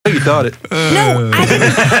thought it. No, I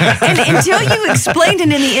didn't. And until you explained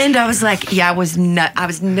it in the end, I was like, yeah, I was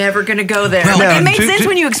never going to go there. It made sense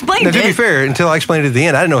when you explained it. To be fair, until I explained it at the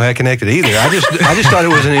end, I didn't know how I connected either. I just thought it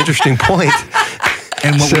was an interesting point.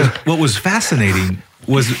 And what was fascinating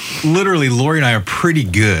was literally Lori and I are pretty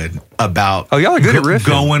good about y'all are good at riffing.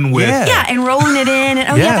 Going with and rolling it in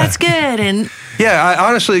and that's good and I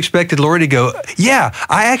honestly expected Lori to go I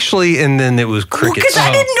actually, and then it was crickets because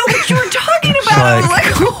I didn't know what you were talking about. I was like,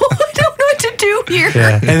 I don't know what to do here.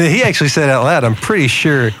 And then he actually said out loud, I'm pretty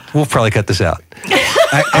sure we'll probably cut this out.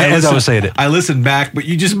 As I was saying it, I listened back, but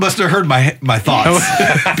you just must have heard my thoughts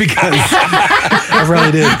because I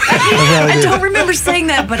probably did. I don't remember saying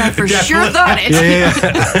that, but I for sure thought it. Yeah.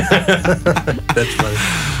 That's funny.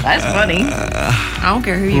 That's funny. I don't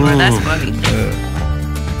care who you are. That's funny.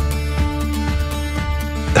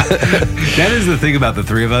 That is the thing about the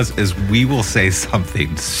three of us is we will say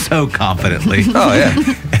something so confidently. Oh yeah.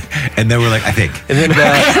 And then we're like, I think. And then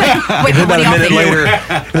about a minute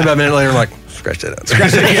later, I'm like, scratch that out. I'm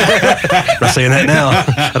not saying that now.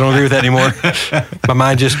 I don't agree with that anymore. My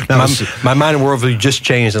mind my mind and worldview just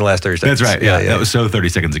changed in the last 30 seconds. That's right. Yeah. That was so 30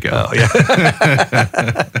 seconds ago. Oh, yeah.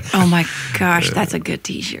 Oh, my gosh. That's a good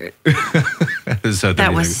T-shirt.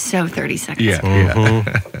 That was so 30 seconds. Yeah.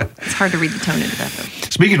 It's hard to read the tone into that, though.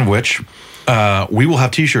 Speaking of which, we will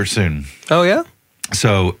have T-shirts soon. Oh, yeah?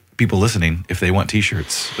 So people listening, if they want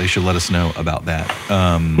T-shirts, they should let us know about that.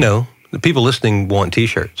 No. The people listening want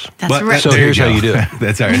T-shirts. That's right. So here's how you do it.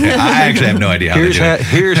 That's all right. I actually have no idea how to do it.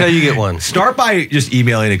 Here's how you get one. Start by just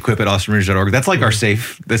emailing equip@austinridge.org. That's like the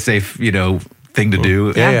safe, thing to do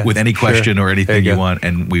with any question or anything you want,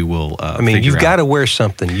 and we will you've got to wear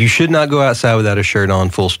something. You should not go outside without a shirt on,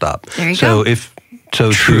 full stop. There you go.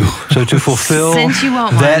 To fulfill Since you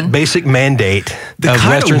want that one. basic mandate of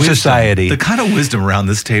Western society. The kind of wisdom around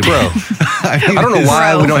this table. Bro, I don't know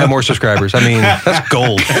why we don't have more subscribers. I mean, that's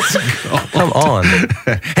gold. Come on.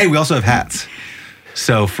 Hey, we also have hats.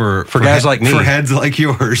 So for guys like me. For heads like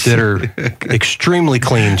yours. That are extremely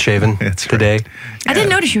clean shaven today. I didn't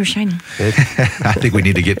notice you were shiny. I think we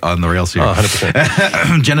need to get on the rails here.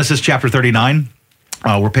 100%. Genesis chapter 39.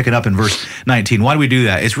 We're picking up in verse 19. Why do we do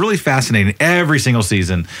that? It's really fascinating. Every single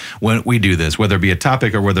season when we do this, whether it be a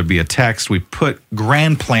topic or whether it be a text, we put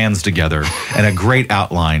grand plans together and a great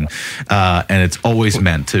outline, and it's always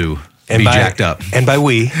meant to be jacked up. And by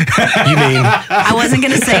we, you mean... I wasn't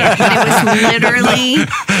going to say it, but it was literally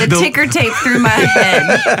the ticker tape through my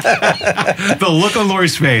head. The look on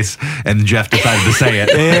Lori's face, and Jeff decided to say it.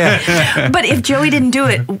 Yeah. But if Joey didn't do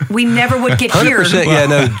it, we never would get here. 100%. Yeah,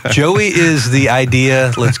 no, Joey is the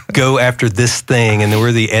idea, let's go after this thing, and then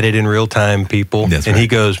we're the edit in real time people. That's and right. He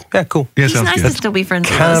goes, yeah, cool. Yeah, He's nice to still be friends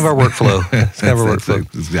with Kind us. of our workflow. It's kind of our workflow.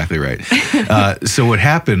 That's exactly right. So what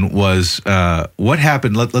happened was,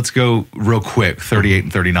 let's go real quick, 38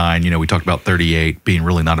 and 39. We talked about 38 being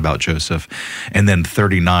really not about Joseph. And then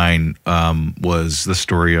 39 was the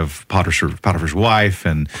story of Potiphar's wife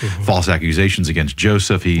and false accusations against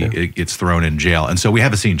Joseph. He gets thrown in jail. And so we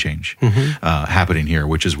have a scene change happening here,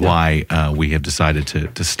 which is why we have decided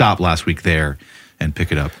to stop last week there and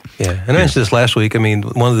pick it up. Yeah, and I mentioned this last week. I mean,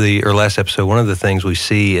 last episode, one of the things we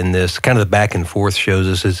see in this, kind of the back and forth shows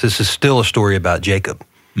us, is this is still a story about Jacob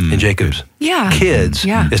and Jacob's kids.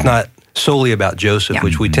 Yeah. It's not solely about Joseph,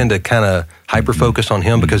 which we tend to kind of hyper-focus on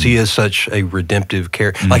him because he is such a redemptive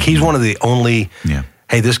character. Like, he's one of the only,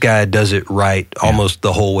 hey, this guy does it right almost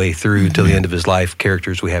the whole way through till the end of his life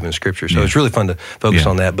characters we have in Scripture. So it's really fun to focus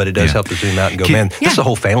on that, but it does help to zoom out and go, man, this is a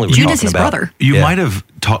whole family we're Judas, talking his about. brother. You might have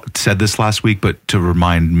said this last week, but to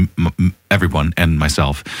remind everyone and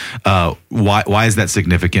myself, why is that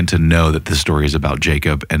significant to know that this story is about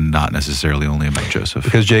Jacob and not necessarily only about Joseph?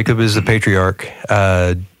 Because Jacob is the patriarch.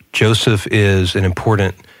 Joseph is an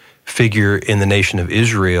important figure in the nation of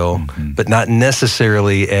Israel, but not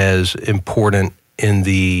necessarily as important in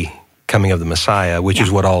the coming of the Messiah, which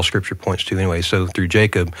is what all Scripture points to anyway. So through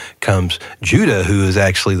Jacob comes Judah, who is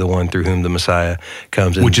actually the one through whom the Messiah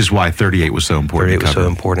comes. Which is why 38 was so important. 38 was so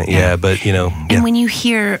important, but And when you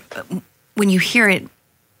hear it,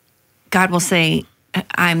 God will say,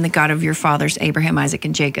 I'm the God of your fathers, Abraham, Isaac,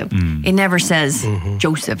 and Jacob. It never says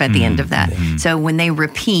Joseph at the end of that. So when they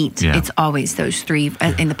repeat, it's always those three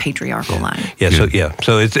in the patriarchal line.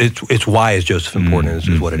 So it's why is Joseph important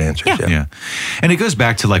is what it answers. Yeah. And it goes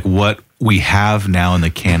back to like what we have now in the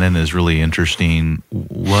canon is really interesting.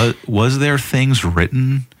 Was there things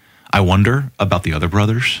written, I wonder, about the other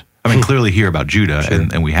brothers? I mean, clearly here about Judah,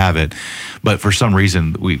 and we have it. But for some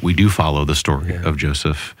reason, we do follow the story of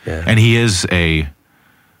Joseph. Yeah. And he is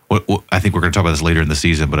I think we're going to talk about this later in the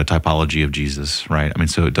season, but a typology of Jesus, right? I mean,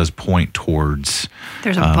 so it does point towards.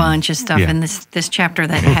 There's a bunch of stuff in this chapter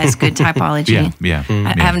that has good typology.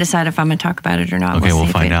 I haven't decided if I'm going to talk about it or not. Okay, we'll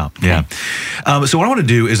find out. Okay. Yeah. So what I want to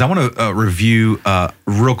do is I want to review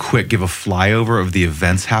real quick, give a flyover of the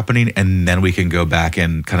events happening, and then we can go back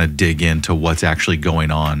and kind of dig into what's actually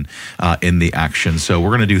going on in the action. So we're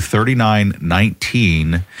going to do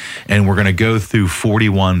 39:19, and we're going to go through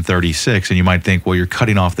 41:36. And you might think, well, you're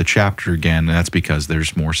cutting off the chapter again, and that's because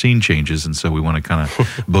there's more scene changes, and so we want to kind of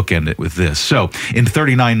bookend it with this. So in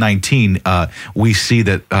 39:19, we see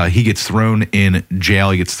that he gets thrown in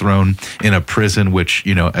jail. He gets thrown in a prison, which,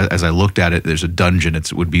 you know, as I looked at it, there's a dungeon.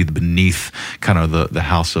 It would be beneath kind of the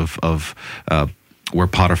house of where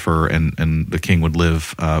Potiphar and the king would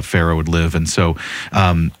live, Pharaoh would live, and so.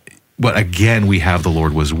 But again, we have the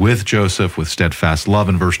Lord was with Joseph with steadfast love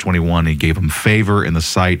in verse 21. He gave him favor in the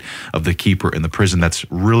sight of the keeper in the prison. That's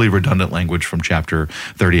really redundant language from chapter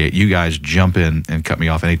 38. You guys jump in and cut me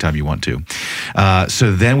off anytime you want to.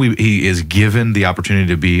 So then he is given the opportunity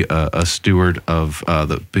to be a steward of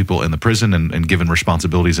the people in the prison and given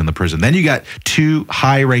responsibilities in the prison. Then you got two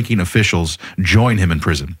high-ranking officials join him in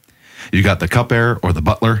prison. You got the cupbearer or the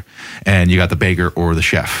butler, and you got the baker or the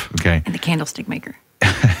chef, okay? And the candlestick maker.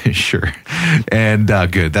 Sure. And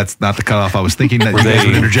good. That's not the cutoff I was thinking that you guys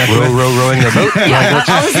would interject with. Rowing the boat? Yeah,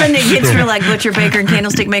 all of a sudden it gets for like butcher, baker, and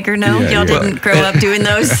candlestick maker. No, y'all didn't grow up doing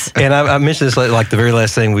those. And I mentioned this like the very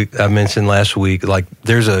last thing I mentioned last week. Like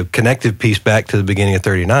there's a connective piece back to the beginning of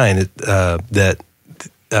 39 that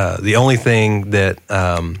the only thing that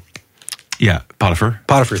Potiphar,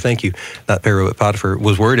 thank you. Not Pharaoh, but Potiphar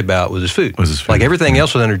was worried about was his food. Like everything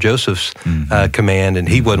else was under Joseph's command, and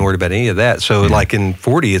he wasn't worried about any of that. So like in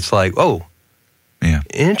 40, it's like,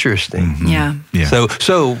 interesting. Yeah.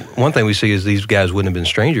 So one thing we see is these guys wouldn't have been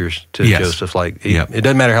strangers to Joseph. Like it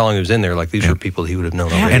doesn't matter how long he was in there. Like these were people he would have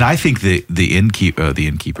known already. And I think the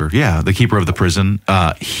keeper of the prison,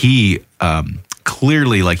 he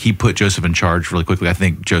clearly, like, he put Joseph in charge really quickly. I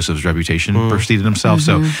think Joseph's reputation preceded himself.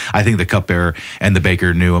 So I think the cupbearer and the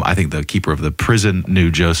baker knew him. I think the keeper of the prison knew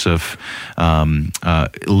Joseph,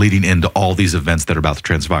 leading into all these events that are about to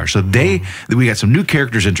transpire. So we got some new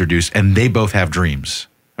characters introduced, and they both have dreams.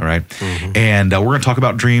 All right. And we're going to talk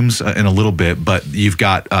about dreams in a little bit, but you've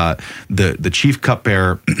got the chief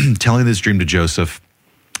cupbearer telling this dream to Joseph.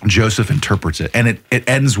 Joseph interprets it, and it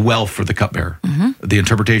ends well for the cupbearer, the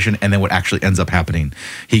interpretation, and then what actually ends up happening.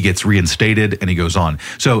 He gets reinstated, and he goes on.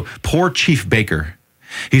 So poor Chief Baker,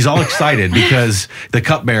 he's all excited because the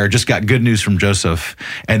cupbearer just got good news from Joseph,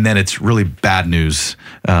 and then it's really bad news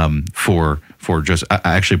for Joseph.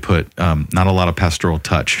 I actually put not a lot of pastoral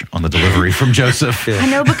touch on the delivery from Joseph. I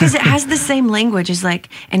know, because it has the same language as like,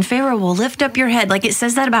 and Pharaoh will lift up your head. Like it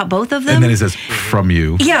says that about both of them. And then it says, from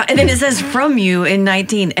you. Yeah, and then it says, from you in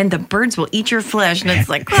 19, and the birds will eat your flesh. And it's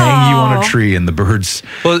like, hang you on a tree, and the birds.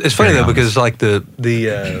 Well, it's funny though, because like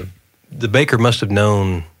the baker must have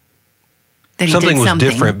known something was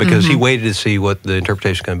different, because he waited to see what the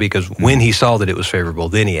interpretation was going to be, because when he saw that it was favorable,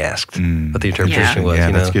 then he asked what the interpretation was.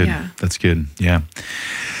 Yeah, that's good. Yeah. That's good. Yeah.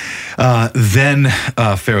 Then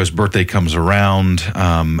Pharaoh's birthday comes around,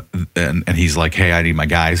 and he's like, hey, I need my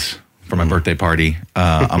guys for my birthday party.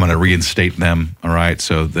 I'm going to reinstate them. All right.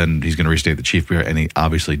 So then he's going to reinstate the chief baker, and he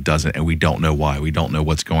obviously doesn't. And we don't know why. We don't know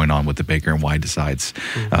what's going on with the baker and why he decides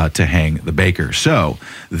to hang the baker. So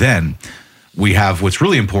then we have what's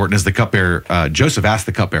really important is the cupbearer. Joseph asked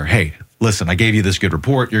the cupbearer, hey, listen, I gave you this good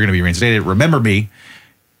report. You're going to be reinstated. Remember me.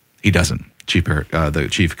 He doesn't. The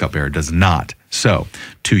chief cupbearer does not. So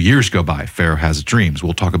 2 years go by. Pharaoh has dreams.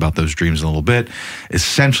 We'll talk about those dreams in a little bit.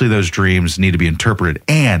 Essentially, those dreams need to be interpreted.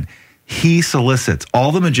 And he solicits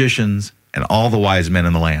all the magicians and all the wise men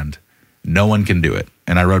in the land. No one can do it.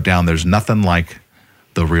 And I wrote down, there's nothing like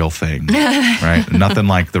the real thing, right? Nothing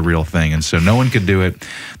like the real thing. And so no one could do it.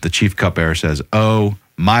 The chief cupbearer says, oh,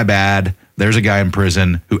 my bad. There's a guy in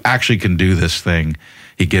prison who actually can do this thing.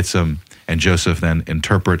 He gets him. And Joseph then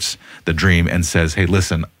interprets the dream and says, hey,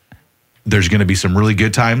 listen, there's going to be some really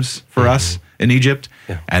good times for us in Egypt.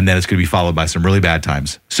 Yeah. And then it's going to be followed by some really bad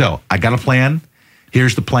times. So I got a plan.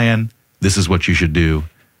 Here's the plan. This is what you should do.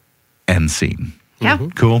 End scene. Yeah.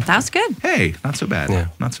 Cool. That was good. Hey, not so bad. Yeah.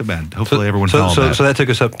 Not so bad. Hopefully everyone followed that. So that took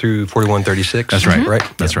us up through 41:36. That's right.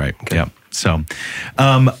 Right? That's right. Okay. Yeah. So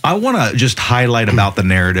I want to just highlight about the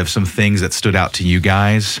narrative some things that stood out to you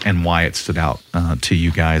guys and why it stood out to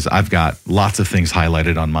you guys. I've got lots of things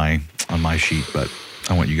highlighted on my sheet, but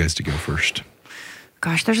I want you guys to go first.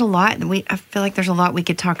 Gosh, there's a lot. I feel like there's a lot we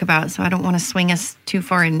could talk about, so I don't want to swing us too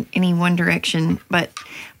far in any one direction. But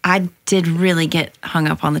I did really get hung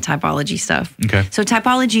up on the typology stuff. Okay. So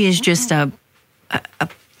typology is just a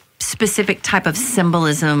specific type of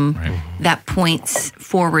symbolism that points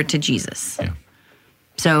forward to Jesus. Yeah.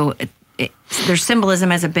 So there's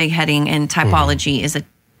symbolism as a big heading, and typology is a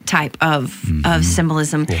type of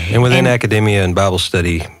symbolism. Yeah. And within academia and Bible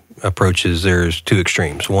study approaches, there's two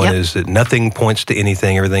extremes. One is that nothing points to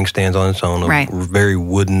anything, everything stands on its own, right. Very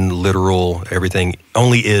wooden, literal, everything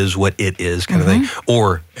only is what it is kind of thing.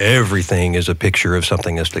 Or everything is a picture of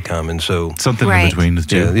something that's to come. And so something in between the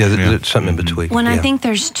two. There's something in between. Well, I think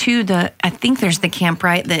there's there's the camp,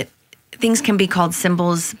 right, that things can be called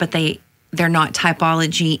symbols, but they're not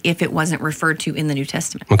typology if it wasn't referred to in the New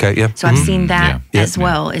Testament. Okay, yeah. So I've seen that as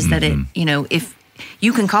well, is that it, if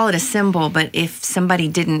you can call it a symbol, but if somebody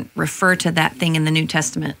didn't refer to that thing in the New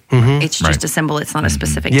Testament, it's just a symbol. It's not a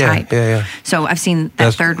specific type. Yeah. So I've seen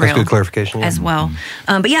that third rail. That's good clarification. As well.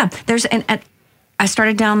 But there's I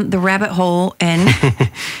started down the rabbit hole, and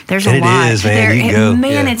there's a lot. It is,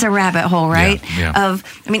 man. It's a rabbit hole, right? Yeah.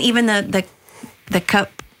 Even the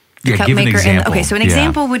cup. Yeah, cup give an maker. example. So an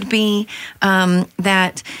example would be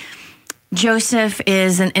that Joseph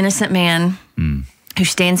is an innocent man who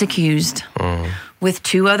stands accused with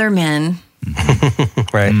two other men.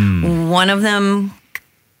 Right. One of them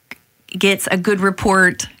gets a good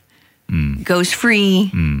report, goes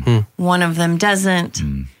free. One of them doesn't,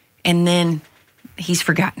 and then he's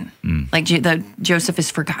forgotten. Like Joseph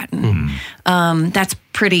is forgotten. That's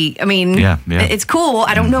pretty. I mean, it's cool.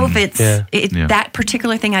 I don't know if it's that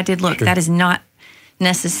particular thing. I did look. That is not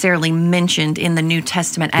necessarily mentioned in the New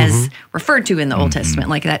Testament as referred to in the Old Testament.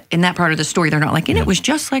 Like that in that part of the story, they're not like, and it was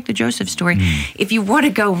just like the Joseph story. If you want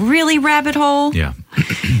to go really rabbit hole, this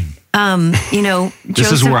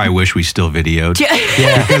Joseph, is where I wish we still videoed.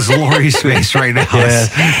 Because Lori's face right now is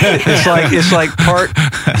it's like part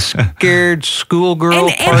scared schoolgirl,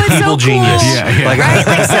 part so evil cool. genius. Right?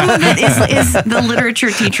 Like some of it is the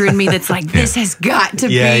literature teacher in me that's like, this has got to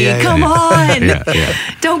be. Come on.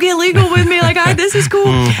 Don't get legal with me. Like, this is cool.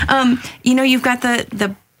 You've got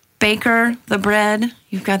the baker, the bread.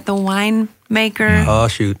 You've got the wine maker. Oh,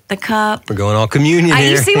 shoot. The cup. We're going all communion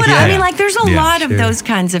here. You see what I mean? Like, there's a lot of those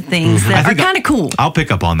kinds of things that are kind of cool. I'll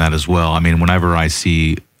pick up on that as well. I mean, whenever I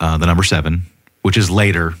see the number 7, which is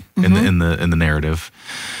later in the narrative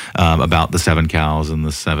about the 7 cows and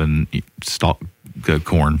the 7 stalk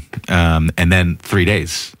corn, and then 3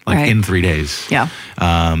 days, in 3 days. Yeah.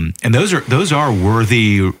 And those are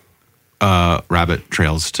worthy rabbit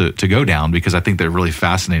trails to go down, because I think they're really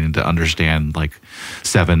fascinating to understand. Like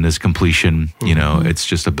 7 is completion, it's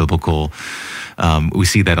just a biblical, we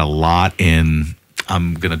see that a lot in,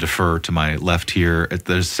 I'm going to defer to my left here.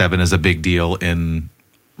 There's 7 is a big deal in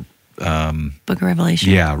Book of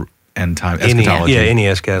Revelation. Yeah. End time eschatology. Any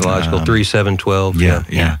eschatological, 3, 7, 12.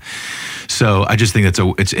 Yeah. So I just think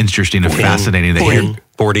it's interesting and fascinating that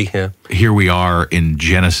 40, here we are in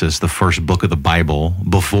Genesis, the first book of the Bible,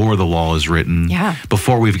 before the law is written,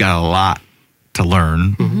 before we've got a lot to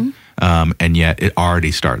learn, and yet it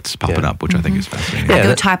already starts popping up, which I think is fascinating. I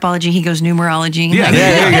go typology, he goes numerology. Yeah,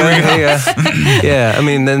 there you go. I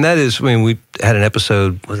mean, then we had an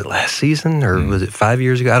episode, was it last season or was it 5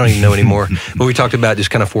 years ago? I don't even know anymore. But we talked about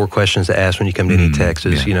just kind of 4 questions to ask when you come to any text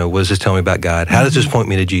is, what does this tell me about God? How does this point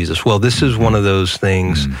me to Jesus? Well, this is one of those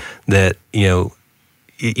things that,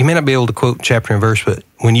 you may not be able to quote chapter and verse, but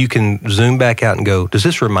when you can zoom back out and go, does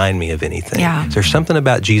this remind me of anything? Yeah. Is there something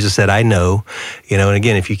about Jesus that I know? And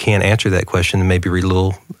again, if you can't answer that question, then maybe read a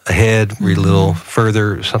little ahead, read a little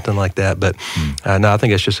further, something like that. But no, I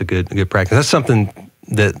think that's just a good practice. That's something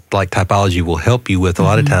that like typology will help you with a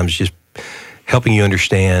lot of times, just helping you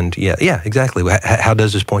understand, exactly. How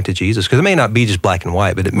does this point to Jesus? Because it may not be just black and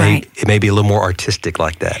white, but it may be a little more artistic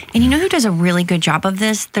like that. And you know who does a really good job of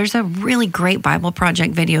this? There's a really great Bible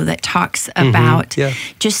Project video that talks about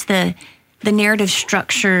just the narrative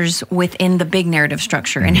structures within the big narrative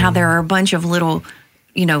structure and how there are a bunch of little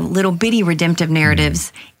bitty redemptive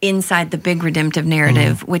narratives inside the big redemptive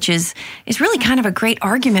narrative, which is really kind of a great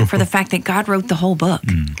argument for the fact that God wrote the whole book.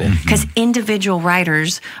 Because individual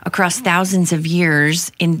writers across thousands of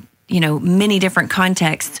years in, many different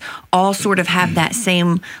contexts all sort of have that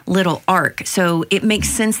same little arc. So it makes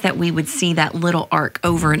sense that we would see that little arc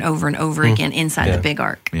over and over and over again inside the big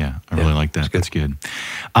arc. Yeah, I really like that. That's good.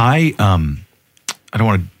 I don't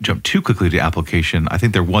want to jump too quickly to application. I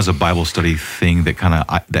think there was a Bible study thing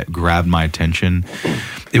that that grabbed my attention.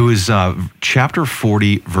 It was chapter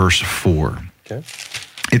 40, verse 4. Okay.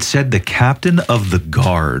 It said, the captain of the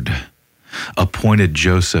guard appointed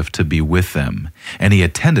Joseph to be with them, and he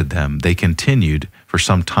attended them. They continued for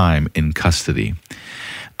some time in custody.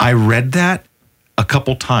 I read that a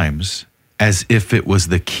couple times as if it was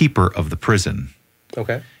the keeper of the prison.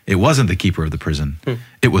 Okay. It wasn't the keeper of the prison.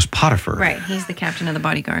 It was Potiphar. Right. He's the captain of the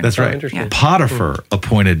bodyguard. That's right. Interesting. Yeah. Potiphar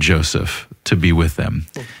appointed Joseph to be with them.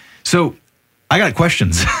 So I got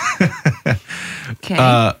questions.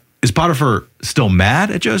 Okay. Is Potiphar still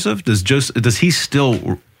mad at Joseph? Does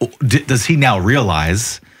he now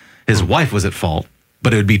realize his wife was at fault,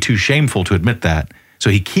 but it would be too shameful to admit that? So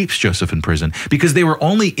he keeps Joseph in prison because they were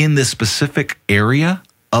only in this specific area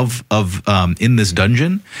of in this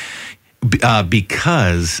dungeon.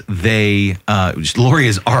 Because they, Lori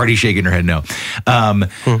is already shaking her head no,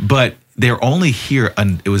 but they're only here,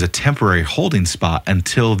 and it was a temporary holding spot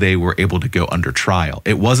until they were able to go under trial.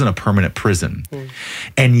 It wasn't a permanent prison.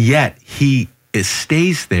 And yet he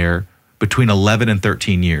stays there between 11 and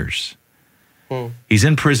 13 years. He's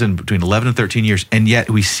in prison between 11 and 13 years, and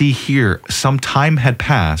yet we see here some time had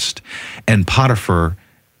passed, and Potiphar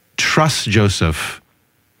trusts Joseph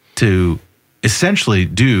to essentially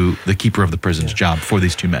do the keeper of the prison's job for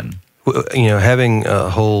these two men. Well, having a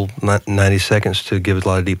whole 90 seconds to give a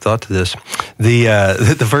lot of deep thought to this,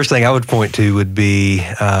 the first thing I would point to would be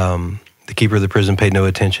the keeper of the prison paid no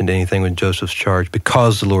attention to anything when Joseph's charged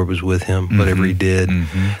because the Lord was with him, whatever he did.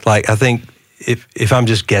 Like, I think if I'm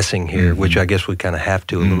just guessing here, which I guess we kind of have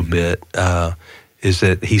to a little bit, is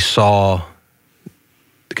that he saw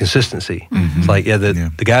the consistency. It's like,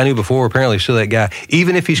 the guy I knew before apparently is still that guy,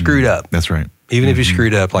 even if he screwed up. That's right. Even if he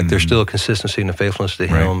screwed up, like there's still a consistency and a faithfulness to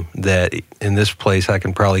him that in this place I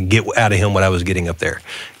can probably get out of him what I was getting up there.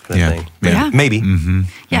 Kind of thing. Maybe.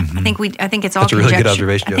 Yeah, I think it's all That's a really good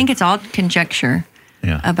observation, I think it's all conjecture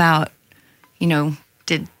about,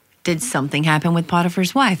 did something happen with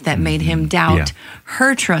Potiphar's wife that made him doubt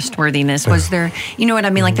her trustworthiness? Was there, you know what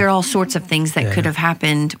I mean? Like there are all sorts of things that could have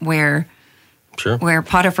happened where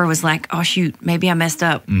Potiphar was like, oh shoot, maybe I messed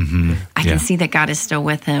up. I can see that God is still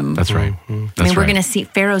with him. That's right. We're going to see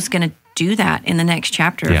Pharaoh's going to do that in the next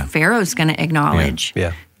chapter. Pharaoh's going to acknowledge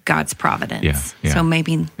God's providence. So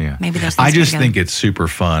maybe those things I just together. think it's super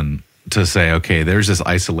fun to say, okay, there's this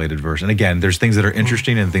isolated verse. And again, there's things that are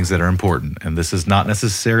interesting and things that are important. And this is not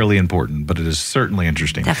necessarily important, but it is certainly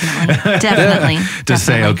interesting. Definitely. To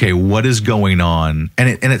say, okay, what is going on? And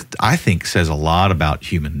it, I think, says a lot about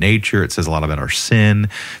human nature. It says a lot about our sin.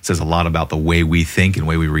 It says a lot about the way we think and the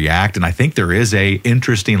way we react. And I think there is a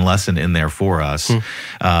interesting lesson in there for us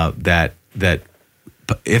that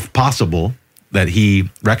if possible, that he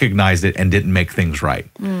recognized it and didn't make things right.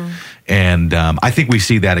 And I think we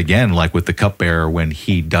see that again, like with the cupbearer, when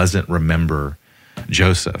he doesn't remember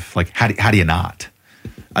Joseph. Like, how do you not?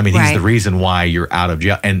 I mean, he's the reason why you're out of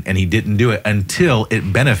jail. And he didn't do it until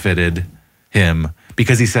it benefited him,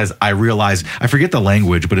 because he says, I realize, I forget the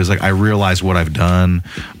language, but it's like, I realize what I've done,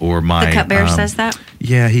 or my... The cupbearer says that?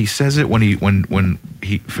 Yeah, he says it when he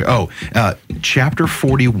chapter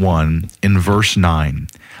 41 in verse 9.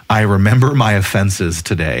 I remember my offenses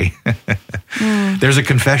today. There's a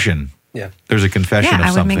confession. Yeah. There's a confession of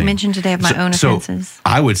something. I would make mention today of my own offenses. So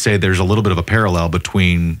I would say there's a little bit of a parallel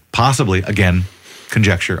between possibly, again,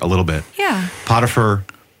 conjecture a little bit. Yeah. Potiphar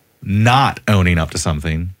not owning up to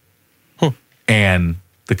something and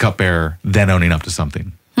the cupbearer then owning up to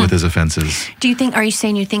something with his offenses. Are you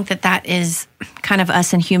saying you think that is kind of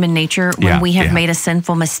us in human nature when we have made a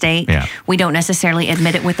sinful mistake? Yeah. We don't necessarily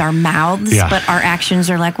admit it with our mouths, but our actions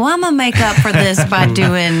are like, well, I'm going to make up for this by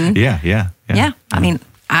doing... Yeah. I mean,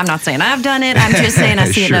 I'm not saying I've done it. I'm just saying I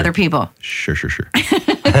see it in other people. Sure. Sure.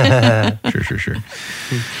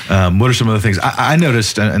 What are some other things? I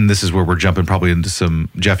noticed, and this is where we're jumping probably into some,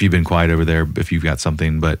 Jeff, you've been quiet over there if you've got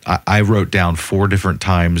something, but I wrote down 4 different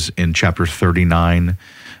times in chapter 39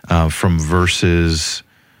 from verses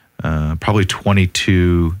probably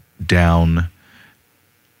 22 down,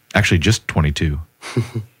 actually just 22.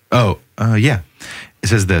 It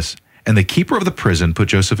says this, and the keeper of the prison put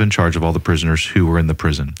Joseph in charge of all the prisoners who were in the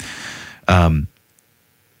prison.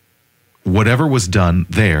 Whatever was done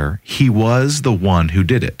there, he was the one who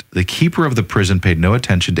did it. The keeper of the prison paid no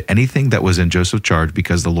attention to anything that was in Joseph's charge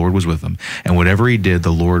because the Lord was with him. And whatever he did,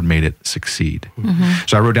 the Lord made it succeed.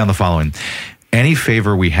 So I wrote down the following. Any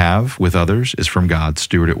favor we have with others is from God.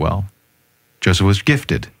 Steward it well. Joseph was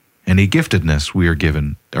gifted. Any giftedness we are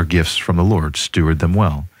given are gifts from the Lord. Steward them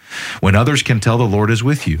well. When others can tell the Lord is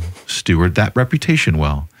with you, steward that reputation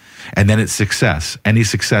well. And then it's success. Any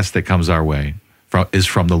success that comes our way is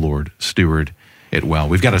from the Lord. Steward it well.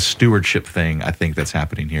 We've got a stewardship thing, I think, that's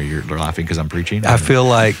happening here. You're laughing because I'm preaching. I feel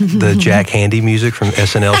like the Jack Handy music from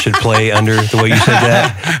SNL should play under the way you said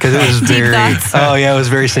that, because it was very. Oh yeah, it was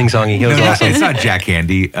very sing-songy. It was awesome. It's not Jack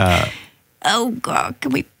Handy. Oh God,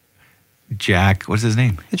 can we? Jack, what's his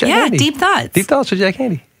name? Jack Yeah, Handy. Deep Thoughts. Deep Thoughts with Jack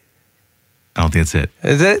Handy. I don't think that's it.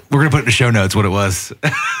 Is it? We're gonna put it in the show notes what it was.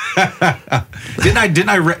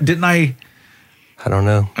 Didn't I? I don't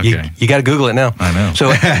know. Okay. You got to Google it now. I know. So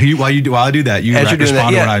while I do that, you as you're doing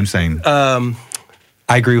respond that, to what I'm saying.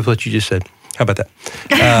 I agree with what you just said. How about that?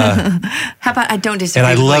 How about I don't disagree?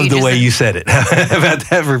 And I with what love the just way said. you said it. How about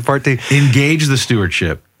that for part 2? Engage the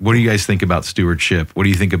stewardship. What do you guys think about stewardship? What do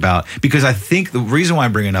you think about? Because I think the reason why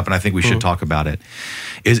I'm bringing it up, and I think we should talk about it,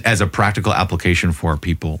 is as a practical application for our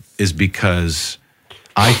people, is because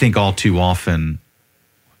I think all too often,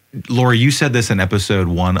 Lori, you said this in episode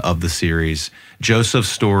 1 of the series, Joseph's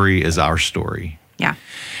story is our story. Yeah.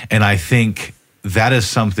 And I think that is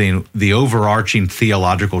something, the overarching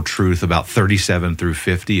theological truth about 37 through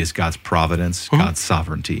 50 is God's providence, God's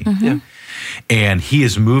sovereignty. Yeah. And he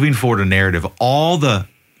is moving forward a narrative.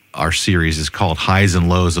 Our series is called Highs and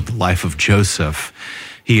Lows of the Life of Joseph.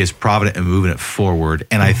 He is provident and moving it forward.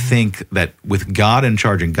 And I think that with God in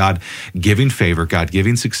charge and God giving favor, God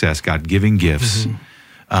giving success, God giving gifts,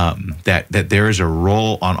 that there is a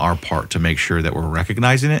role on our part to make sure that we're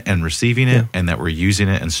recognizing it and receiving it, and that we're using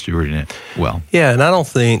it and stewarding it well. Yeah, and I don't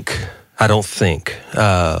think,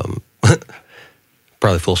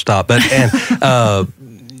 probably full stop, but,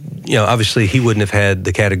 obviously he wouldn't have had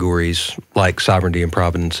the categories like sovereignty and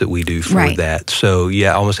providence that we do for that. So, I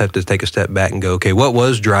almost have to take a step back and go, okay, what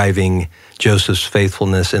was driving Joseph's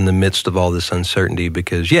faithfulness in the midst of all this uncertainty?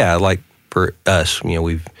 Because, like for us,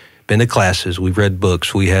 we've been to classes, we've read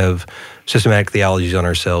books, we have systematic theologies on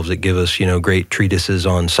ourselves that give us, great treatises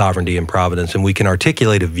on sovereignty and providence, and we can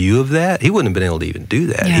articulate a view of that. He wouldn't have been able to even do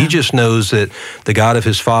that. Yeah. He just knows that the God of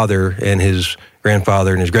his father and his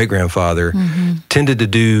grandfather and his great-grandfather tended to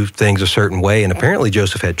do things a certain way, and apparently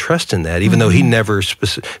Joseph had trust in that, even though he never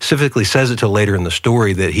specifically says it till later in the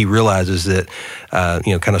story that he realizes that,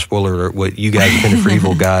 kind of spoiler alert, what you guys intended for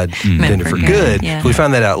evil, God intended for good. Yeah. So we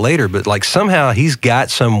find that out later, but like somehow he's got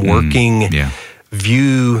some working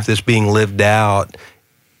view that's being lived out,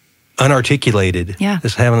 unarticulated,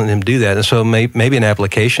 just having him do that. And so maybe an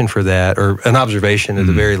application for that, or an observation at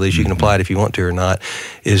the very least, you can apply it if you want to or not,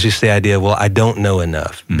 is just the idea, well, I don't know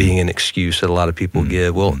enough, being an excuse that a lot of people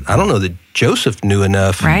give. Well, I don't know that Joseph knew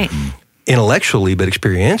enough intellectually, but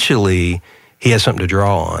experientially, he has something to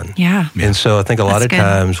draw on. Yeah. And so I think a lot of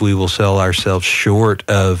times we will sell ourselves short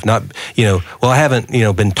of not, well, I haven't,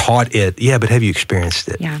 been taught it. Yeah, but have you experienced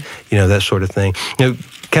it? Yeah. That sort of thing.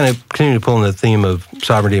 Kind of continue to pull on the theme of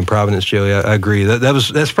sovereignty and providence, Joey. I agree.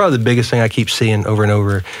 That's probably the biggest thing I keep seeing over and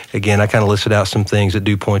over again. I kind of listed out some things that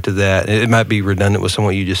do point to that. It might be redundant with some of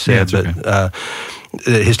what you just said, but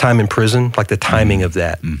his time in prison, like the timing of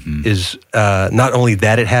that is not only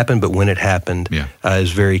that it happened, but when it happened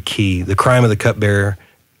is very key. The crime of the cupbearer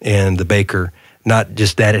and the baker, not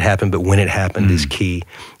just that it happened, but when it happened is key.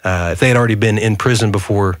 If they had already been in prison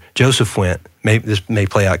before Joseph went, this may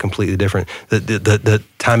play out completely different. The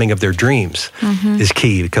timing of their dreams is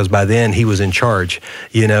key, because by then he was in charge,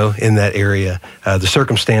 in that area. The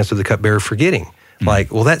circumstance of the cupbearer forgetting.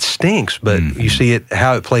 Like, well, that stinks, but you see it,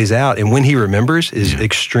 how it plays out. And when he remembers is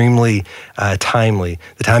extremely timely.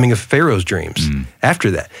 The timing of Pharaoh's dreams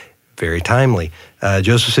after that, very timely.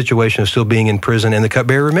 Joseph's situation of still being in prison and the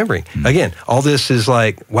cupbearer remembering. Again, all this is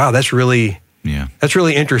like, wow, that's really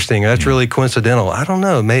interesting. That's really coincidental. I don't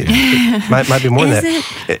know. It might be more than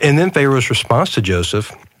that. And then Pharaoh's response to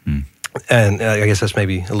Joseph, and I guess that's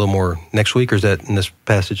maybe a little more next week, or is that in this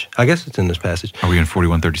passage? I guess it's in this passage. Are we in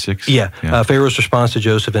 41:36? Yeah. Pharaoh's response to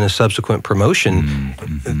Joseph and his subsequent promotion,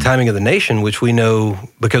 the timing of the nation, which we know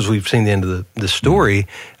because we've seen the end of the story,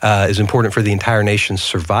 is important for the entire nation's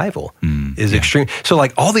survival, is extreme. So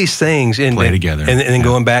like all these things play together. And then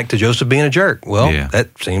going back to Joseph being a jerk. Well, that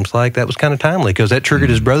seems like that was kind of timely, because that triggered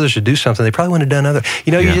his brothers to do something they probably wouldn't have done other.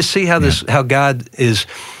 You just see how how God is,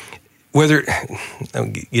 whether, I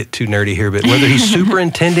don't get too nerdy here, but whether he's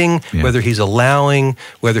superintending, whether he's allowing,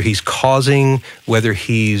 whether he's causing, whether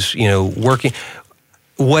he's, working,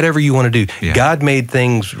 whatever you want to do. Yeah. God made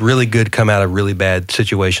things really good come out of really bad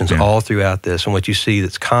situations all throughout this. And what you see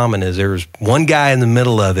that's common is there's one guy in the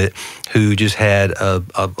middle of it who just had a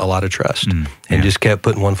lot of trust and just kept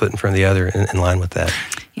putting one foot in front of the other in line with that.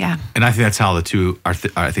 Yeah. And I think that's how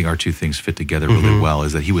our two things fit together really well,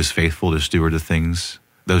 is that he was faithful to steward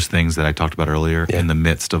those things that I talked about earlier in the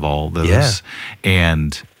midst of all those.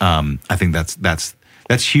 And I think that's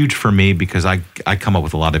That's huge for me because I come up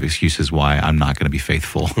with a lot of excuses why I'm not going to be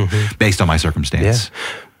faithful based on my circumstance.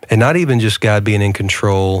 Yeah. And not even just God being in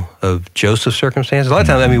control of Joseph's circumstances. A lot of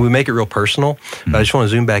times, I mean, we make it real personal, but I just want to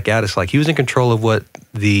zoom back out. It's like he was in control of what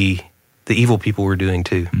the evil people were doing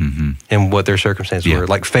too, and what their circumstances were.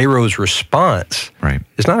 Like Pharaoh's response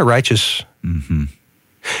is not a righteous,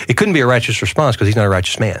 it couldn't be a righteous response because he's not a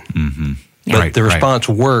righteous man. But the response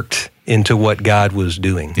worked into what God was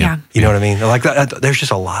doing. Yeah. You know what I mean? Like there's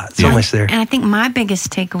just a lot, so much there. And I think my biggest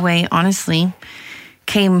takeaway, honestly,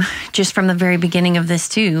 came just from the very beginning of this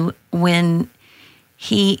too, when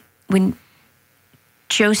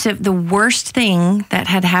Joseph, the worst thing that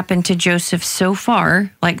had happened to Joseph so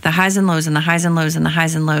far, like the highs and lows and the highs and lows and the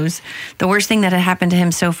highs and lows, the worst thing that had happened to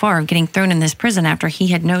him so far, getting thrown in this prison after he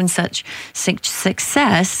had known such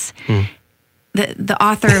success, the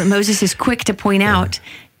author, Moses, is quick to point out,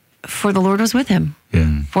 for the Lord was with him.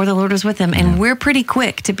 Yeah. For the Lord was with him. And we're pretty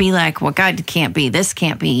quick to be like, well, God can't be, this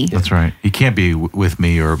can't be. That's right. He can't be with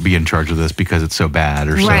me or be in charge of this because it's so bad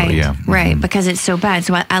or Right, because it's so bad.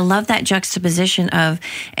 So I love that juxtaposition of,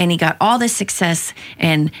 and he got all this success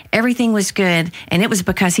and everything was good, and it was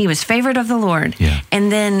because he was favored of the Lord. Yeah.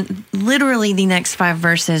 And then literally the next 5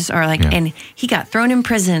 verses are like, and he got thrown in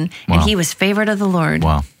prison and he was favored of the Lord.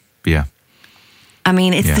 Wow. Yeah. I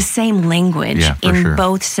mean, it's the same language in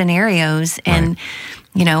both scenarios, and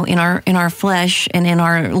you know, in our flesh and in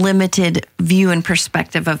our limited view and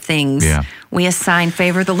perspective of things, we assign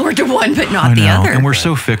favor of the Lord to one, but not the other. And we're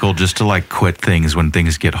so fickle just to like quit things when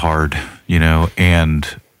things get hard, you know. And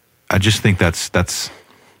I just think that's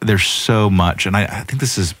there's so much, and I think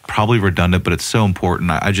this is probably redundant, but it's so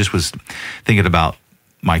important. I just was thinking about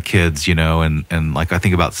my kids, you know, and like I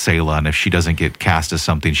think about Selah, and if she doesn't get cast as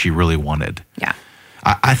something she really wanted. Yeah.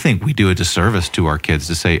 I think we do a disservice to our kids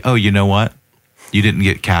to say, oh, you know what? You didn't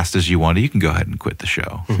get cast as you wanted. You can go ahead and quit the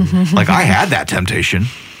show. Like I had that temptation.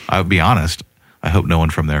 I'll be honest. I hope no one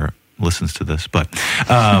from there listens to this. But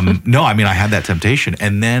no, I mean, I had that temptation.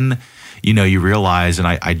 And then, you know, you realize, and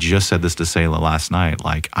I just said this to Selah last night,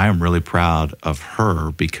 like I am really proud of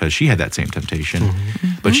her because she had that same temptation,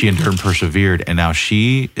 but she endured and persevered. And now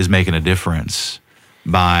she is making a difference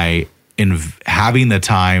by having the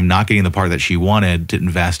time, not getting the part that she wanted, to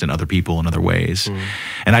invest in other people in other ways.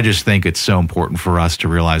 And I just think it's so important for us to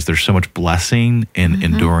realize there's so much blessing in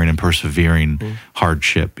enduring and persevering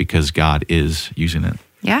hardship because God is using it.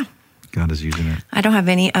 Yeah. God is using it. I don't have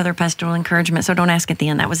any other pastoral encouragement, so don't ask at the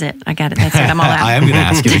end. That was it. I got it. That's it. I'm all out. I am going to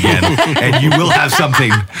ask it again, and you will have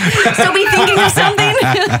something. So be thinking of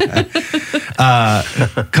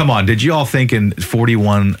something. Come on. Did you all think in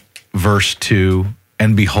 41 verse 2,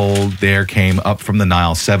 and behold, there came up from the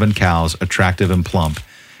Nile 7 cows, attractive and plump,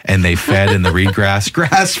 and they fed in the reed grass.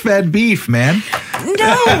 Grass-fed beef, man.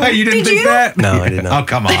 No. You didn't think that? No, I did not. Oh,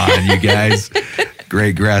 come on, you guys.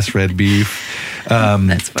 Great grass-fed beef.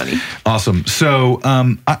 That's funny. Awesome. So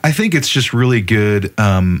I think it's just really good,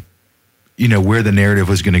 you know, where the narrative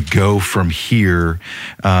was going to go from here,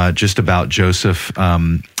 just about Joseph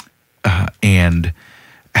and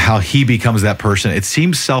how he becomes that person. It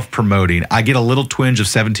seems self-promoting. I get a little twinge of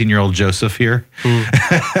 17-year-old Joseph here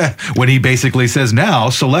when he basically says, now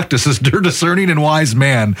select us as discerning and wise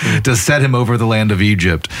man to set him over the land of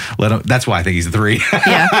Egypt. Let him. That's why I think he's 3.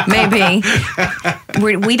 Yeah, maybe.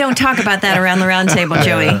 We don't talk about that around the round table,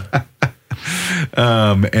 Joey.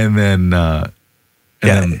 And then... I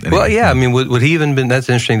mean, would he even been, that's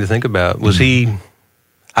interesting to think about. Was he...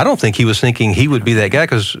 I don't think he was thinking he would be that guy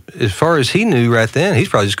because as far as he knew right then, he's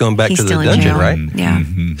probably just going back to the dungeon, right? Yeah.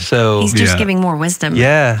 So he's just giving more wisdom.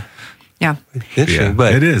 Yeah. Yeah. Interesting.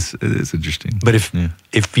 But it is interesting. But if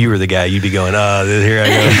you were the guy, you'd be going, here I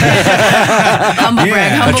go. Humble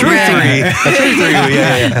brag. A true 3.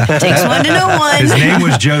 Yeah. Takes one to know one. His name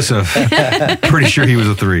was Joseph. Pretty sure he was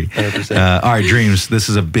a 3. All right, dreams. This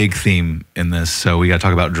is a big theme in this, so we got to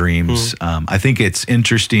talk about dreams. I think it's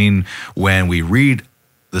interesting when we read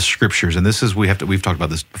the scriptures, and this is we've talked about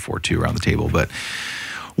this before too around the table, but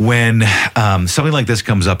when something like this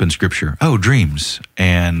comes up in scripture, dreams,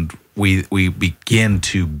 and we begin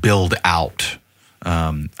to build out.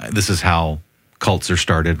 This is how cults are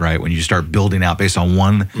started, right? When you start building out based on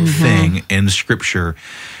one thing in scripture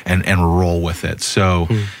and roll with it. So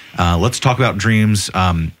let's talk about dreams.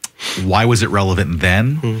 Why was it relevant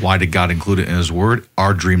then? Why did God include it in his word?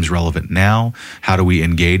 Are dreams relevant now? How do we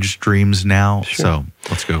engage dreams now? Sure. So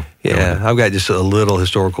let's go. Yeah, I've got just a little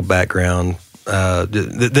historical background.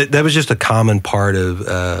 That was just a common part of,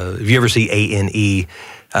 if you ever see ANE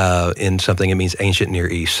in something, it means ancient Near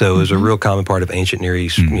East. So it was a real common part of ancient Near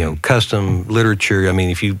East, custom literature. I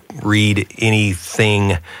mean, if you read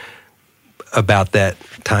anything about that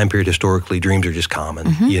time period historically, dreams are just common.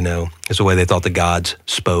 It's the way they thought the gods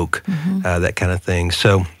spoke, that kind of thing.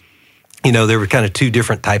 So, there were kind of two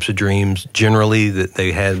different types of dreams generally that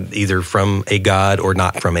they had, either from a god or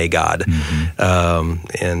not from a god.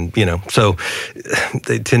 So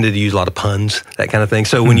they tended to use a lot of puns, that kind of thing.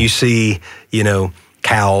 So when you see,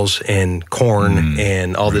 cows and corn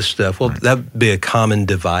and all this stuff, well, that'd be a common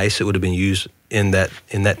device that would have been used in that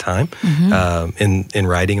time, in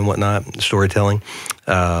writing and whatnot, storytelling.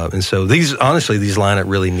 And so these line up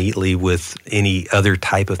really neatly with any other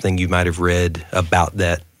type of thing you might have read about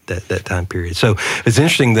that time period. So it's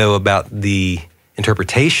interesting, though, about the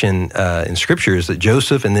interpretation in Scripture is that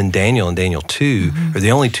Joseph and then Daniel and Daniel 2 are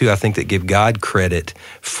the only two, I think, that give God credit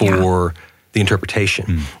for the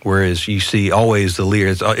interpretation. Whereas you see always the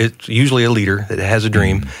leader, it's usually a leader that has a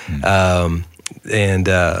dream, and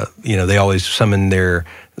they always summon their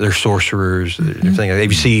sorcerers.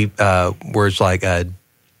 If you see words like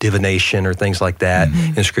divination or things like that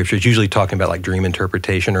in Scripture, it's usually talking about like dream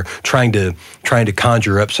interpretation or trying to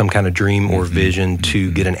conjure up some kind of dream or vision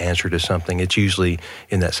to get an answer to something. It's usually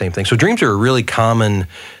in that same thing. So dreams are a really common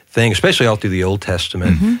thing, especially all through the Old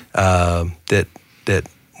Testament, that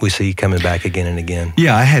we see coming back again and again.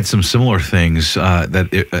 Yeah, I had some similar things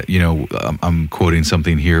I'm quoting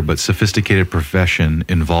something here, but sophisticated profession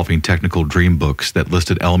involving technical dream books that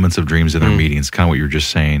listed elements of dreams in their meetings, kind of what you were just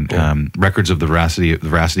saying. Yeah. Records of the veracity of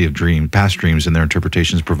past dreams and their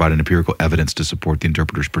interpretations provide an empirical evidence to support the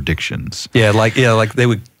interpreter's predictions. Like they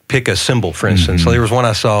would pick a symbol, for instance. So there was one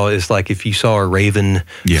I saw, is like if you saw a raven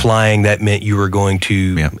flying, that meant you were going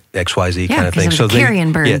to XYZ kind of thing. It was a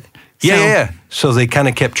carrion bird. So they kind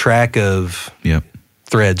of kept track of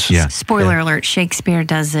threads. Yeah. Spoiler alert: Shakespeare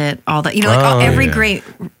does it. All that every great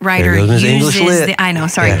writer uses.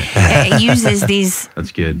 Uses these.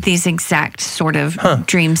 That's good. These exact sort of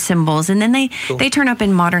dream symbols, and then they turn up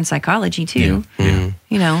in modern psychology too.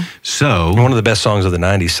 So one of the best songs of the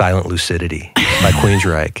 '90s, "Silent Lucidity" by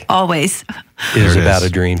Queensryche, always is about a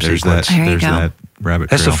dream sequence. There's that rabbit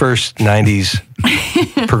trail. That's the first '90s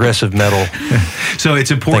progressive metal. So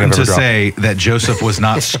it's important to say that Joseph was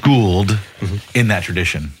not schooled in that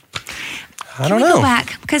tradition. I don't know. Go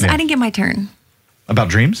back, because I didn't get my turn. About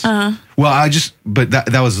dreams? Well, but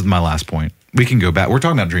that was my last point. We can go back. We're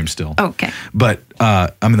talking about dreams still. Okay. But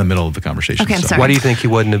I'm in the middle of the conversation. Okay, I'm sorry. Why do you think he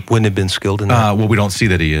wouldn't have been skilled in that? Well, we don't see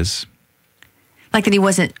that he is. Like that he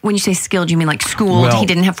wasn't, when you say skilled, you mean like schooled? Well, he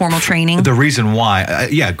didn't have formal training? The reason why,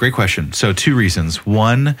 great question. So two reasons.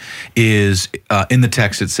 One is in the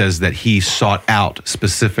text it says that he sought out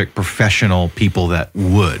specific professional people that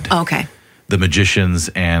would. Okay. The magicians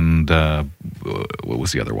and what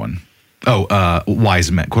was the other one?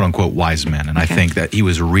 Wise men, quote unquote wise men. And I think that he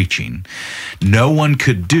was reaching. No one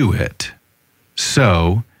could do it,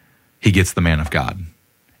 so he gets the man of God.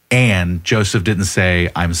 And Joseph didn't say,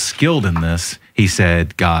 I'm skilled in this. He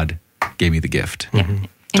said, God gave me the gift. Yeah.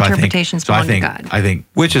 Interpretations belong to God. I think,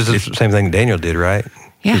 which is the same thing Daniel did, right?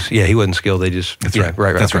 Yeah. He wasn't skilled. They just that's right.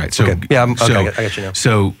 That's right. So I got you now.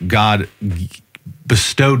 So God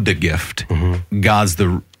bestowed the gift. God's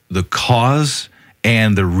the cause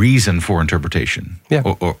and the reason for interpretation. Yeah.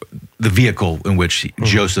 Or the vehicle in which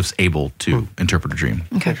Joseph's able to interpret a dream.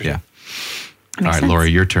 Okay. Yeah. All right, Laura,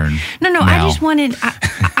 your turn. No, now. I just wanted,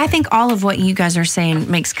 I think all of what you guys are saying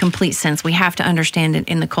makes complete sense. We have to understand it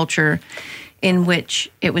in the culture in which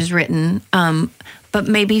it was written, but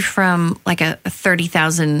maybe from like a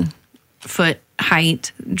 30,000 foot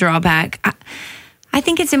height drawback. I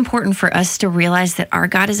think it's important for us to realize that our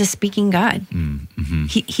God is a speaking God.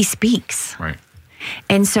 He speaks. Right.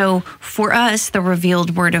 And so for us, the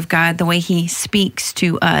revealed word of God, the way he speaks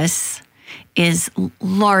to us, is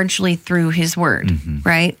largely through his word,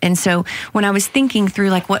 right? And so when I was thinking through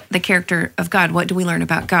like what the character of God, what do we learn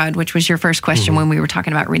about God, which was your first question when we were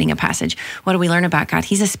talking about reading a passage, what do we learn about God?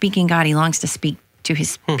 He's a speaking God. He longs to speak to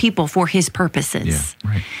his people for his purposes.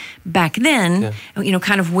 Yeah, right. Back then,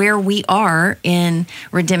 kind of where we are in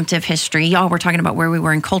redemptive history, y'all were talking about where we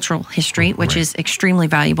were in cultural history, which is extremely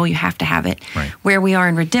valuable. You have to have it. Right. Where we are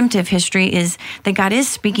in redemptive history is that God is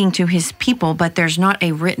speaking to his people, but there's not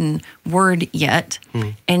a written word yet.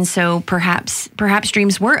 And so perhaps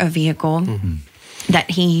dreams were a vehicle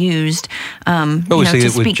that he used we see to it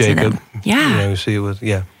with speak Jacob. to them. Yeah. We see it with,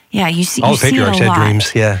 Yeah, you see all you the patriarchs see it a lot. had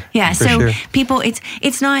dreams. Yeah. So sure. people,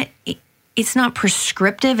 it's not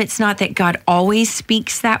prescriptive. It's not that God always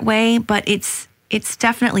speaks that way, but it's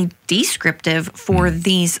definitely descriptive for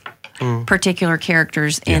these particular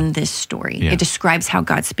characters in this story. Yeah. It describes how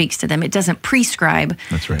God speaks to them. It doesn't prescribe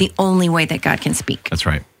the only way that God can speak. That's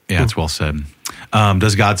right. Yeah, it's well said.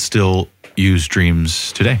 Does God still use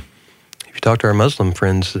dreams today? If you're talk to our Muslim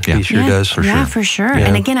friends, Yeah. he sure does. Yeah, for sure. Yeah.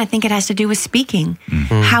 And again, I think it has to do with speaking.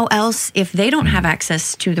 How else, if they don't have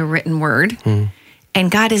access to the written word, and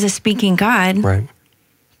God is a speaking God, Right.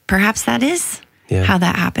 perhaps that is Yeah. how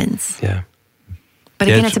that happens. Yeah. But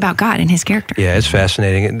Yeah, again, it's- it's about God and his character. Yeah, it's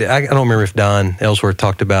fascinating. I don't remember if Don Ellsworth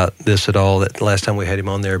talked about this at all that last time we had him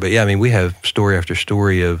on there. But yeah, I mean, we have story after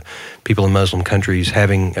story of people in Muslim countries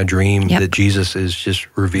having a dream Yep. that Jesus is just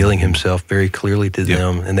revealing himself very clearly to Yep.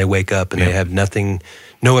 them. And they wake up and they Yep. have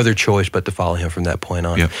no other choice but to follow him from that point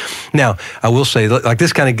on. Yep. Now, I will say, like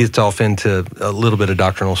this kind of gets off into a little bit of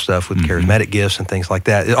doctrinal stuff with charismatic gifts and things like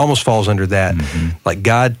that. It almost falls under that. Like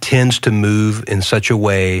God tends to move in such a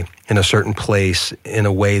way in a certain place in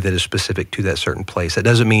a way that is specific to that certain place. That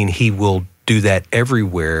doesn't mean he will do that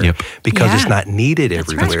everywhere Yep. because Yeah. it's not needed That's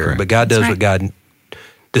right. everywhere. correct. But God That's does right. what God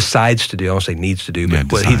decides to do. I won't say needs to do, but Yeah,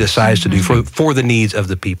 what he decides to do Mm-hmm. for the needs of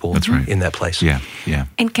the people That's right. in that place. Yeah, yeah.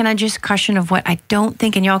 And can I just caution of what I don't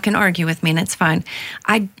think, and y'all can argue with me, and it's fine.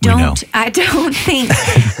 I know.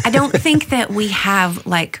 don't think that we have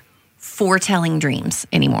like foretelling dreams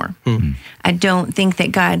anymore. I don't think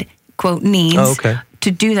that God quote needs Oh, okay.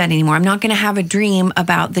 to do that anymore. I'm not going to have a dream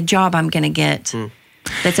about the job I'm going to get.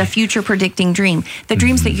 That's a future predicting dream. The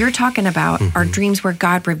dreams that you're talking about are dreams where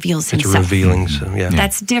God reveals It's himself. revealing. So, yeah.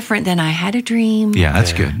 That's different than I had a dream. Yeah,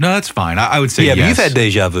 that's good. No, that's fine. I would say Yeah, but yes. you've had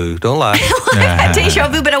deja vu. Don't lie. I had deja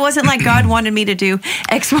vu, but it wasn't like God wanted me to do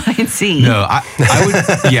X, Y, and Z. No, I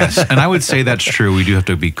would, yes, and I would say that's true. We do have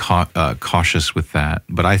to be cautious with that.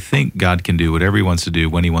 But I think God can do whatever he wants to do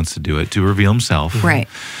when he wants to do it to reveal himself. Right.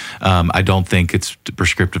 I don't think it's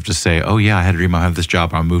prescriptive to say, oh, yeah, I had a dream, I have this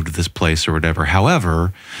job, or I moved to this place or whatever. However,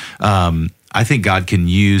 I think God can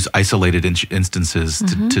use isolated instances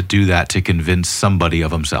to do that, to convince somebody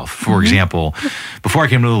of himself. For example, before I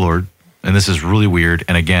came to the Lord, and this is really weird,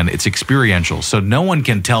 and again, it's experiential, so no one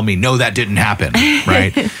can tell me, no, that didn't happen,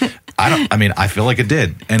 right? I feel like it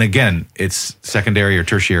did. And again, it's secondary or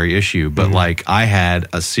tertiary issue, but like I had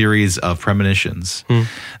a series of premonitions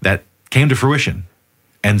that came to fruition.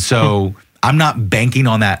 And so I'm not banking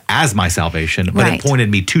on that as my salvation, but Right. it pointed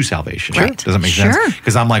me to salvation. Right. Does that make Sure. sense?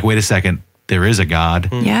 Because I'm like, wait a second, there is a God.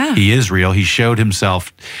 Yeah. He is real. He showed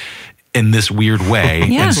himself in this weird way.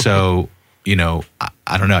 Yeah. And so,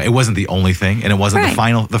 I don't know. It wasn't the only thing, and it wasn't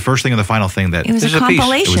Right. the first thing or the final thing that It was There's a a piece.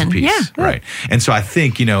 compilation. it was a piece, Yeah. right? And so I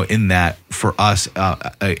think in that for us,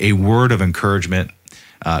 a word of encouragement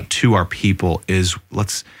to our people is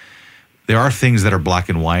there are things that are black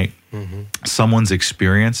and white. Someone's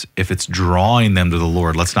experience, if it's drawing them to the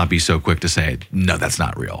Lord, let's not be so quick to say, no, that's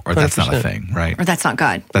not real, or that's not a 100%. thing, right? Or that's not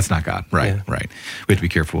God. That's not God, right? Yeah. Right. We have to be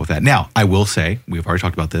careful with that. Now, I will say, we've already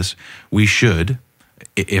talked about this. We should,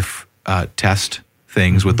 if test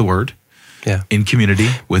things with the Word Yeah. in community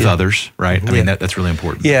with others, right? I mean, Yeah. that's really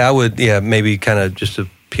important. Yeah, I would, maybe kind of just to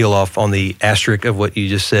peel off on the asterisk of what you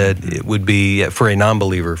just said, it would be for a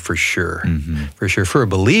non-believer, for sure. For sure. For a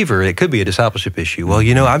believer, it could be a discipleship issue. Well,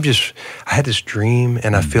 I had this dream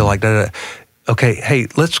and I feel like that. Okay, hey,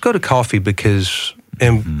 let's go to coffee because,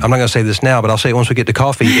 and I'm not going to say this now, but I'll say it once we get to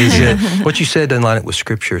coffee, is that what you said doesn't line up with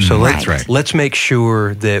Scripture. So Right. let's make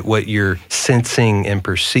sure that what you're sensing and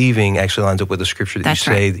perceiving actually lines up with the Scripture that That's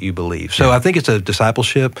you say right. that you believe. So I think it's a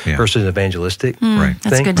discipleship Yeah. versus an evangelistic Right. That's a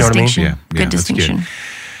thing. good You know what I mean? distinction. Yeah, Good that's distinction. good.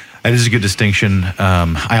 That is a good distinction.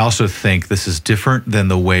 I also think this is different than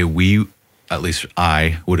the way we, at least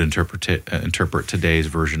I, would interpret today's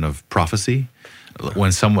version of prophecy.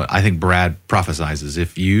 When I think Brad prophesizes,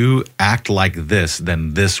 if you act like this,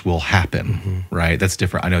 then this will happen, right? That's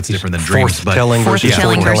different. I know it's different than dreams, but Forthtelling versus Forthtelling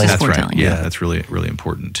foretelling. versus that's right. foretelling. Yeah, Yeah. that's really, really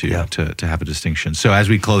important Yeah. to have a distinction. So as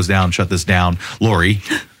we close down, shut this down, Lori.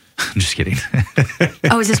 I'm just kidding.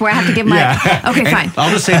 Oh, is this where I have to give my? Yeah. Okay, And fine.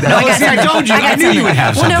 I'll just say that. I got See, I something. told you. got I knew you would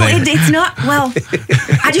have well, something. no, it's not. Well,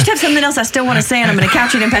 I just have something else I still want to say, and I'm going to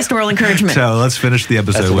couch it in pastoral encouragement. So let's finish the That's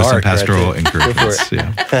episode an with some arc right pastoral there. encouragements. Go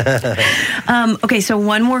Yeah. Okay, so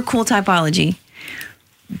one more cool typology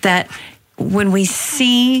that when we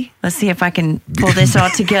see, let's see if I can pull this all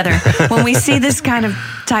together. When we see this kind of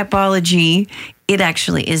typology, it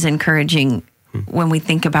actually is encouraging when we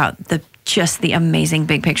think about just the amazing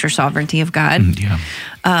big picture sovereignty of God. Yeah.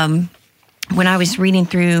 When I was reading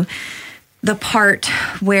through the part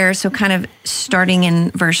where, so kind of starting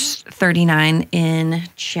in verse 39 in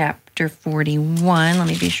chapter 41, let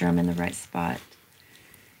me be sure I'm in the right spot.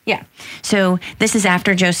 Yeah. So this is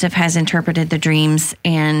after Joseph has interpreted the dreams,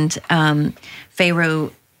 and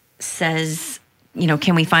Pharaoh says,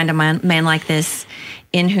 can we find a man like this?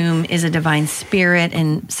 in whom is a divine spirit.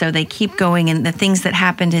 And so they keep going. And the things that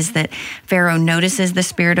happened is that Pharaoh notices the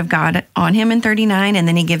Spirit of God on him in 39, and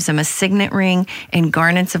then he gives him a signet ring and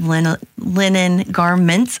garments of linen,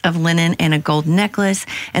 and a gold necklace.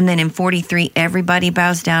 And then in 43, everybody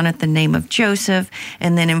bows down at the name of Joseph.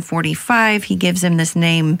 And then in 45, he gives him this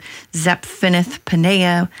name,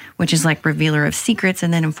 Zephanath-Paneah, which is like revealer of secrets.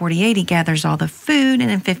 And then in 48, he gathers all the food.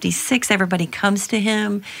 And in 56, everybody comes to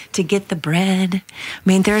him to get the bread. I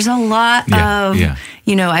mean, there's a lot of,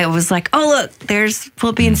 I was like, oh, look, there's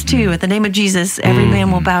Philippians 2. At the name of Jesus, every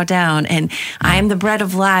man will bow down. And I am the bread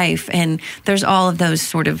of life. And there's all of those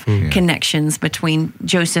sort of connections between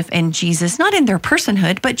Joseph and Jesus, not in their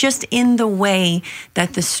personhood, but just in the way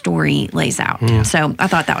that the story lays out. So I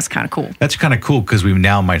thought that was kind of cool. That's kind of cool because we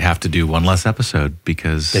now might have to do one less episode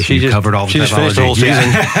because she covered all the typology. Finished the whole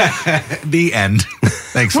season. The end.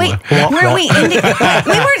 Thanks, Wait, weren't we ending?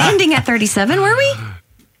 We weren't ending at 37, were we?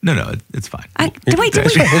 No, it's fine. Did we?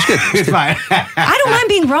 It's good. It's fine. I don't mind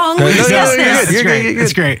being wrong. We discussed this.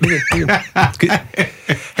 It's great. They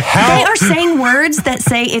are saying words that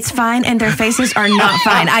say it's fine, and their faces are not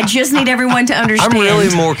fine. I just need everyone to understand. I'm really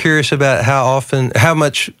more curious about how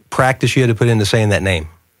much practice you had to put into saying that name.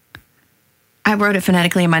 I wrote it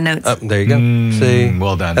phonetically in my notes. Oh, there you go. See,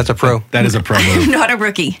 well done. That's a pro. That is a pro move. I'm not a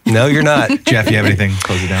rookie. No, you're not. Jeff, you have anything?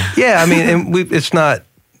 Close it down. Yeah, I mean, and it's not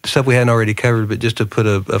stuff we hadn't already covered, but just to put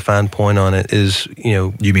a fine point on it is,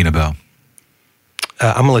 You mean a bow?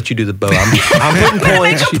 I'm going to let you do the bow. I'm putting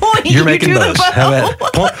points. Make a point. You're making You do bows. the bow. How about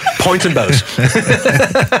points and bows?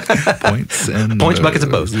 Points, buckets,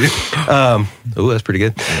 and bows. Oh, that's pretty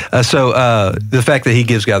good. So the fact that he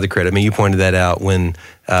gives God the credit. I mean, you pointed that out when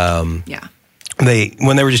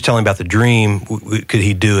when they were just telling about the dream. Could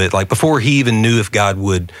he do it? Like before he even knew if God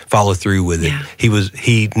would follow through with it,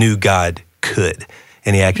 he knew God could.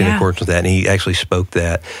 And he acted in accordance with that, and he actually spoke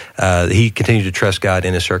that. He continued to trust God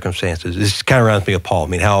in his circumstances. This kind of reminds me of Paul. I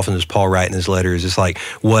mean, how often does Paul write in his letters? It's like,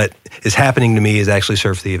 what is happening to me is actually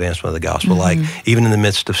serve for the advancement of the gospel. Like, even in the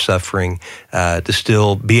midst of suffering, to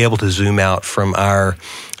still be able to zoom out from our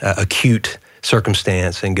acute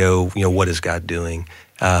circumstance and go, what is God doing?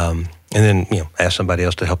 And then, ask somebody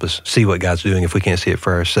else to help us see what God's doing if we can't see it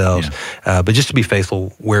for ourselves. But just to be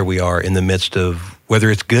faithful where we are in the midst of whether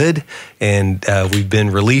it's good and we've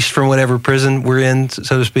been released from whatever prison we're in,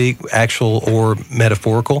 so to speak, actual or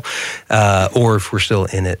metaphorical, or if we're still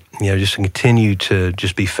in it, just to continue to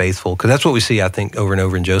just be faithful. Because that's what we see, I think, over and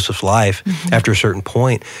over in Joseph's life after a certain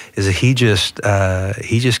point, is that he just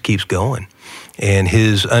keeps going. And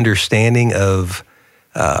his understanding of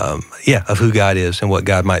who God is and what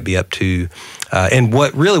God might be up to, and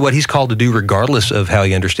what he's called to do, regardless of how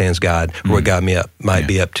he understands God or what God might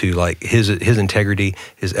be up to, like his integrity,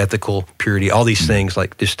 his ethical purity, all these things,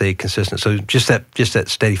 like just stay consistent. So just that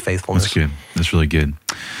steady faithfulness. That's good. That's really good.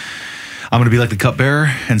 I'm going to be like the cupbearer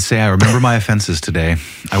and say I remember my offenses today.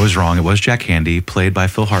 I was wrong. It was Jack Handy, played by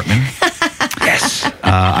Phil Hartman. Yes.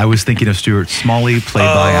 I was thinking of Stuart Smalley, played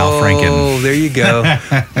by Al Franken. Oh, there you go.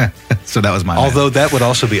 So that was my Although that would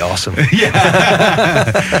also be awesome. All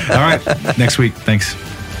right. Next week. Thanks.